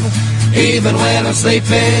love. Even when I'm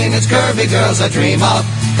sleeping, it's curvy girls I dream of.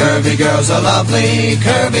 Curvy girls are lovely,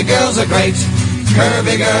 curvy girls are great.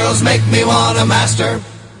 Curvy girls make me want a master.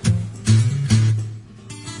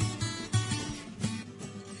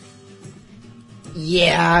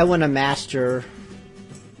 Yeah, I want a master.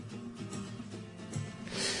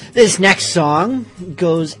 This next song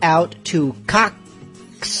goes out to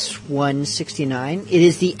Cox169. It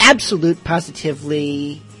is the absolute,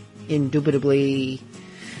 positively, indubitably,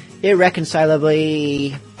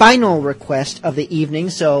 irreconcilably final request of the evening,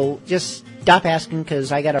 so just stop asking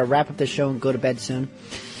because I gotta wrap up the show and go to bed soon.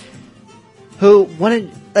 Who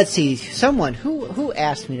wanted, let's see, someone, who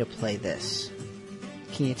asked me to play this?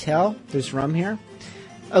 Can you tell? There's rum here?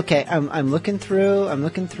 Okay, I'm looking through,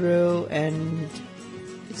 and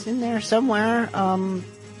it's in there somewhere.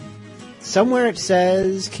 Somewhere it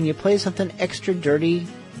says, can you play something extra dirty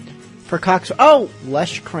for Cox? Oh,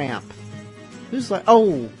 Lush Cramp.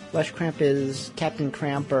 Lush Cramp is Captain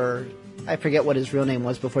Cramp, or I forget what his real name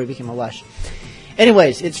was before he became a Lush.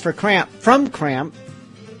 Anyways, it's for Cramp, from Cramp,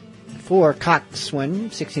 for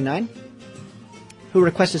Coxswin69, who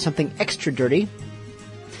requested something extra dirty.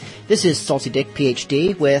 This is Salty Dick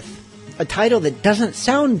PhD with a title that doesn't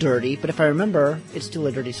sound dirty, but if I remember, it's still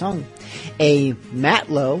a dirty song. A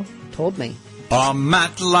Matlow told me. A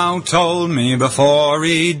Matlow told me before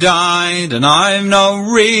he died, and I've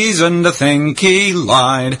no reason to think he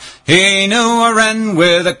lied. He knew a wren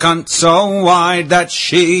with a cunt so wide that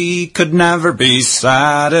she could never be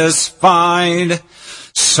satisfied.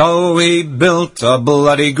 So he built a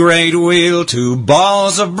bloody great wheel, 2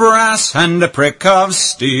 balls of brass and a prick of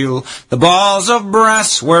steel. The balls of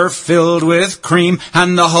brass were filled with cream,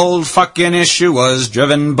 and the whole fucking issue was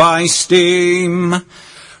driven by steam.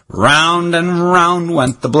 Round and round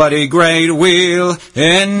went the bloody great wheel,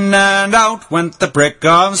 in and out went the prick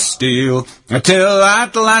of steel, until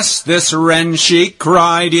at last this wren she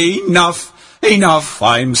cried, "Enough, enough,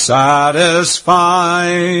 I'm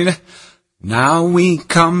satisfied." Now we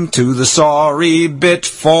come to the sorry bit,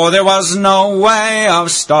 for there was no way of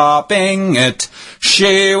stopping it.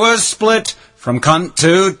 She was split from cunt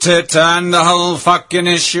to tit, and the whole fucking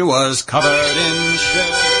issue was covered in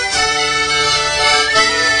shit.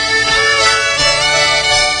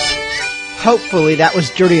 Hopefully that was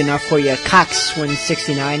dirty enough for you,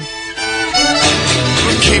 Coxswin69.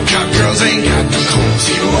 Cape Cod girls ain't got no clothes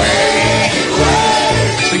away.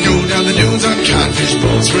 They go down the dunes on codfish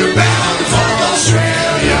boats. We're bound for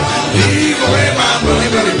Australia. Heave away, my bully,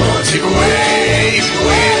 bully boats. Heave away, heave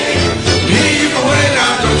away. Heave away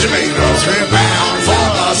now, don't you make those. We're bound for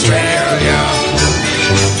Australia.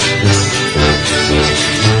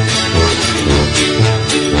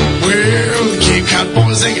 Well, the Cape Cod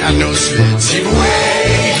boys ain't got no sleds. Heave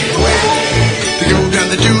away, heave away. They go down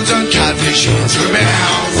the dunes on codfish heads. We're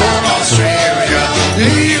bound for Australia.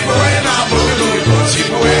 Heave away now, bully, bully boats. Heave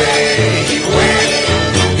away, heave away.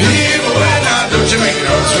 Heave away now, don't you make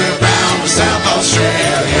those. We're bound for South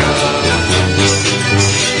Australia.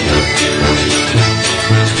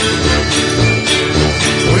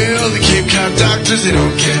 Well, the Cape Cod doctors, they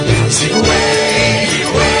don't get this. Heave away, heave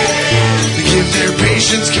away. They give their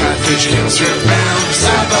patients codfish kills. We're bound for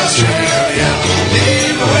South Australia.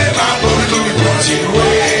 Heave away, my bully, bully boats. Heave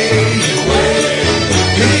away, heave away.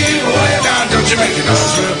 Heave away now, don't you make it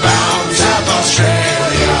nose. We're bound for South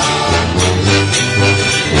Australia.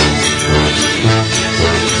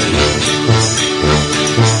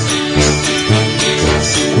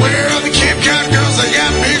 Well, the Cape Cod girls, they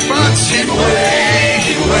got big butts. Heave away,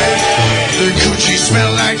 heave away. Their coochie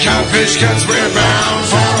smell like codfish guts. We're bound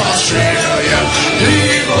for Australia.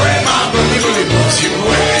 Heave away, my bully, bully boats. Heave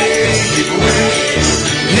away, heave away.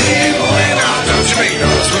 Heave away now, don't you make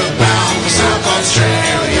those. We're bound for South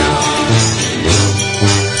Australia.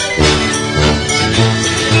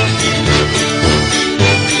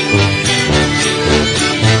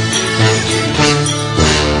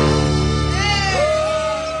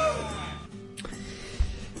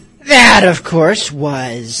 That, of course,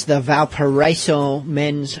 was the Valparaiso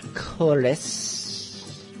Men's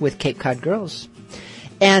Chorus with Cape Cod Girls.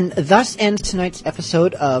 And thus ends tonight's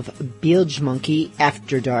episode of Bilgemunky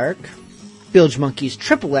After Dark, Bilgemunky's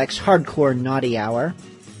XXX Hardcore Naughty Hour.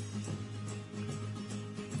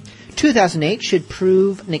 2008 should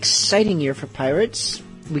prove an exciting year for pirates.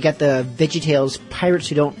 We got the VeggieTales Pirates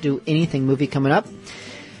Who Don't Do Anything movie coming up.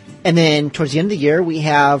 And then towards the end of the year, we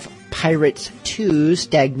have Pirates 2,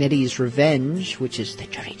 Stagnetti's Revenge, which is the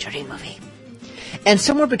dirty, dirty movie. And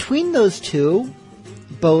somewhere between those two,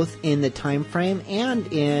 both in the time frame and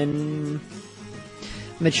in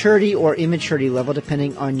maturity or immaturity level,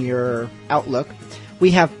 depending on your outlook,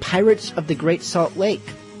 we have Pirates of the Great Salt Lake.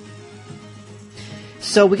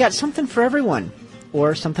 So we got something for everyone,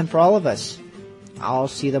 or something for all of us. I'll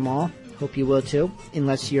see them all, Hope you will too,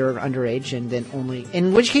 unless you're underage, and then only...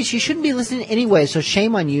 In which case, you shouldn't be listening anyway, so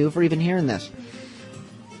shame on you for even hearing this.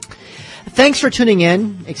 Thanks for tuning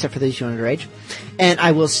in, except for those who are underage, and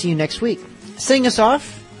I will see you next week. Setting us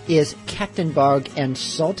off is Captain Bog and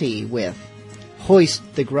Salty with Hoist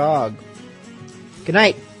the Grog. Good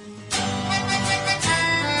night.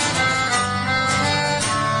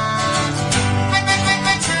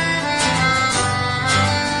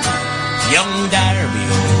 Young Darby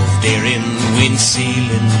of Darren went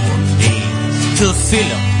sailing one day to fill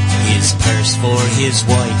up his purse for his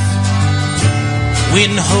wife.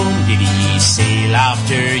 When home did he sail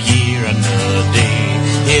after year and a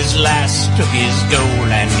day, his lass took his gold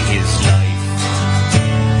and his life.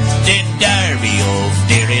 Dead Darby of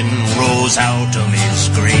Darren rose out of his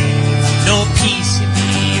grave, no peace in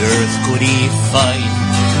the earth could he find.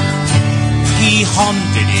 He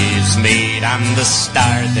haunted his maid and the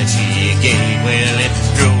star that she gave, well, it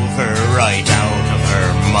drove her right out of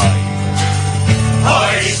her mind.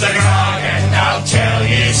 Hoist the grog and I'll tell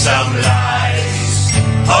you some lies.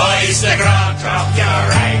 Hoist the grog, drop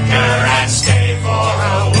your anchor and stay for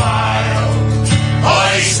a while.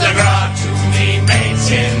 Hoist the grog to me mates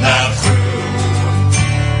in the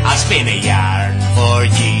crew. I'll spin a yarn for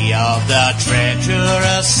ye of the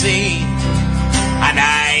treacherous sea, and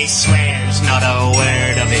I swear's not a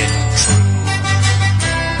word of it true.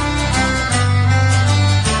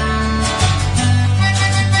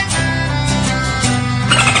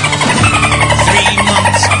 3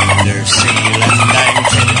 months under sail and I'm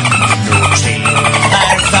telling no tale.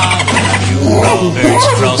 Our father and you Roberts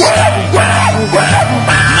crossed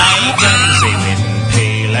my guns they went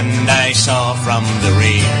pale, and I saw from the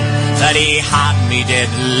rear that he had me dead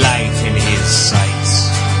light in his sights.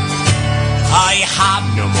 I had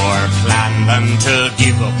no more plan than to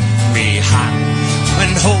give up me hand,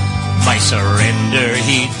 when hope my surrender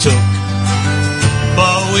he took.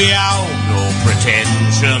 But we have no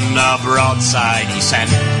pretension, a broadside he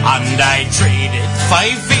sent, and I traded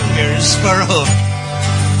 5 fingers for a hook.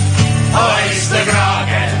 Hoist the grog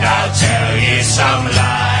and I'll tell you some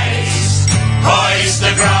lies. Hoist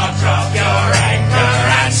the grog, drop your anchor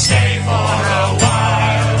and stay for a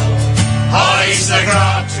while. Hoist the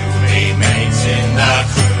grog to me mates in the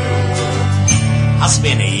crew. I'll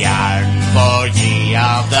spin a yarn for ye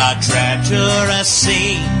of the treacherous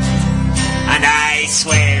sea, and I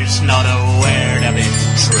swear's not a word of it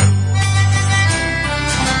true.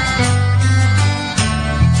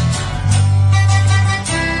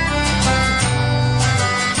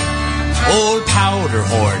 Old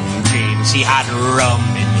Powderhorn James, he had rum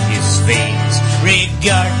in his veins,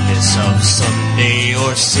 regardless of Sunday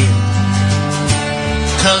or sin.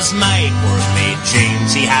 'Cause my poor mate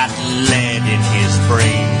James, he had lead in his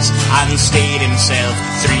brains, and stayed himself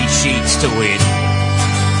 3 sheets to win.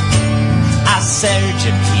 A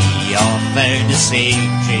surgeon he offered to save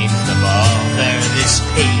James the bother this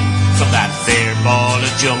pain from that fair ball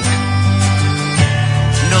of junk.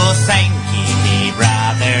 No thank ye, me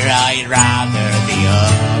brother, I'd rather the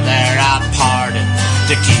other a pardon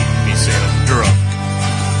to keep myself drunk.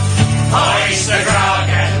 Hoist the grog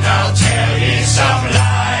and I'll tell you some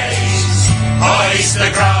lies. Hoist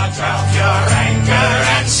the grog, drop your anchor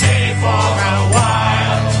and stay for a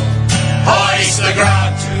while. Hoist the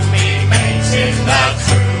grog to me mates in the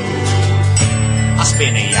crew. I'll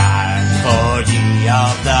spin a yarn for ye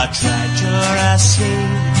of the treacherous sea,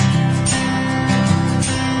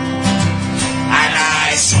 and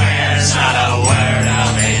I swear's not a word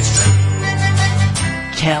of it true.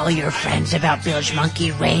 Tell your friends about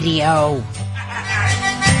Bilgemunky Radio.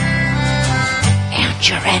 And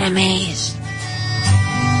your enemies.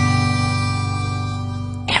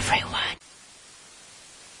 Everyone.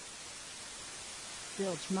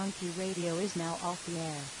 Bilgemunky Radio is now off the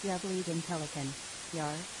air. Yableed in Pelican.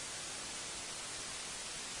 Yarrr.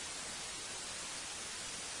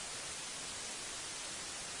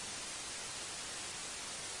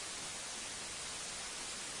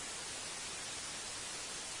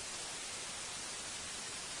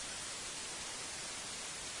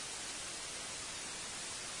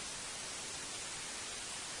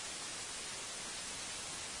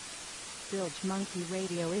 Bilgemunky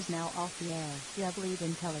Radio is now off the air. Yableed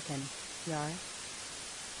in Pelican. Yarrr.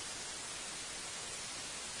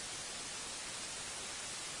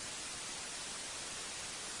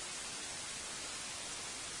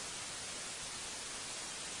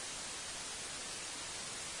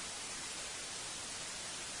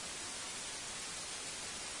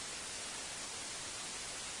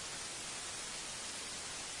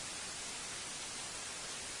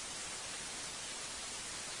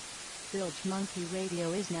 Bilgemunky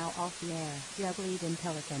Radio is now off the air. Yableed in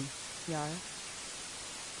Pelican. Yarrr.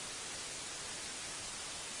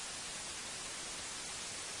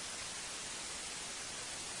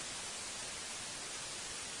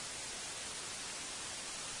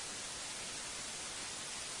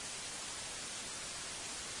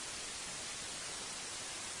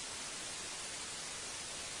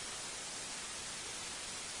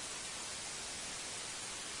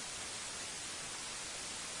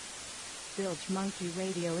 Bilgemunky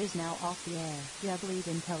Radio is now off the air. Jubbly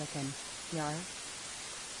in Pelican. Yarrr.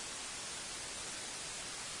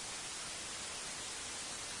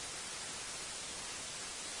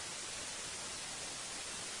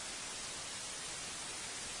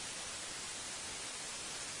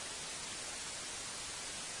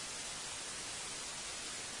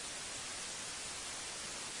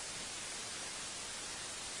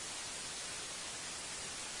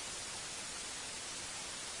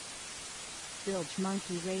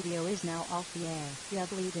 Bilgemunky Radio is now off the air.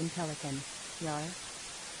 Jubbly in Pelican. Yarrr.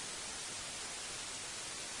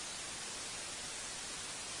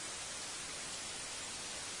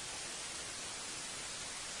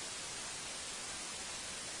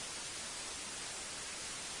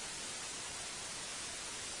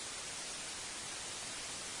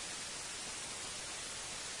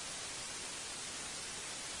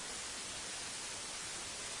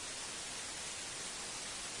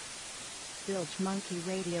 Bilgemunky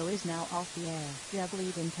Radio is now off the air.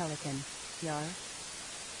 Jubbly in Pelican. Yarrr.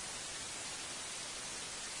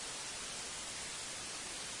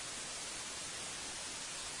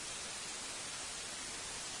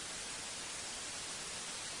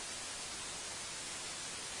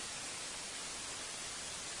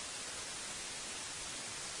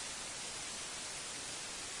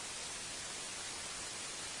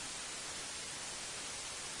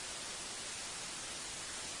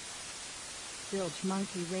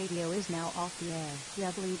 Bilgemunky Radio is now off the air.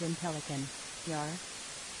 Jubbly in Pelican. Yarrr.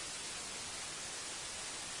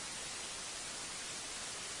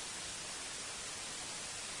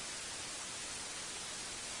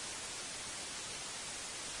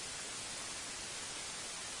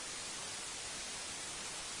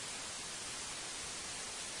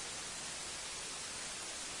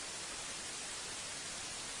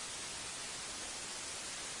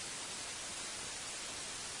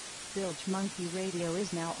 Bilgemunky Radio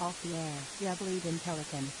is now off the air. Jubbly in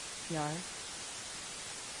Pelican. Yarrr.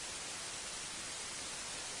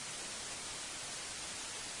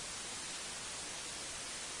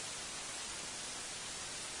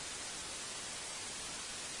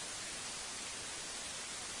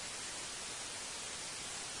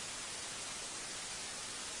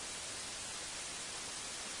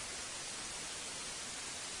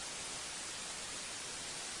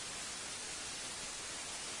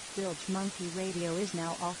 Bilgemunky Radio is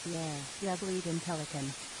now off the air. Jubbly in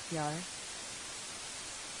Pelican. Yarrr.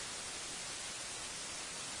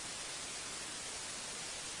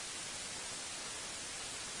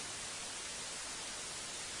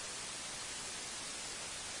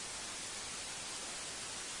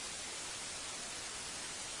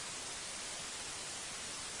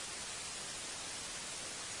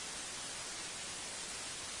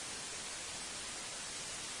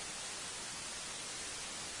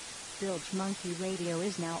 Bilgemunky Radio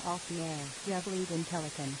is now off the air. Jubbly in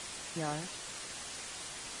Pelican. Yarrr.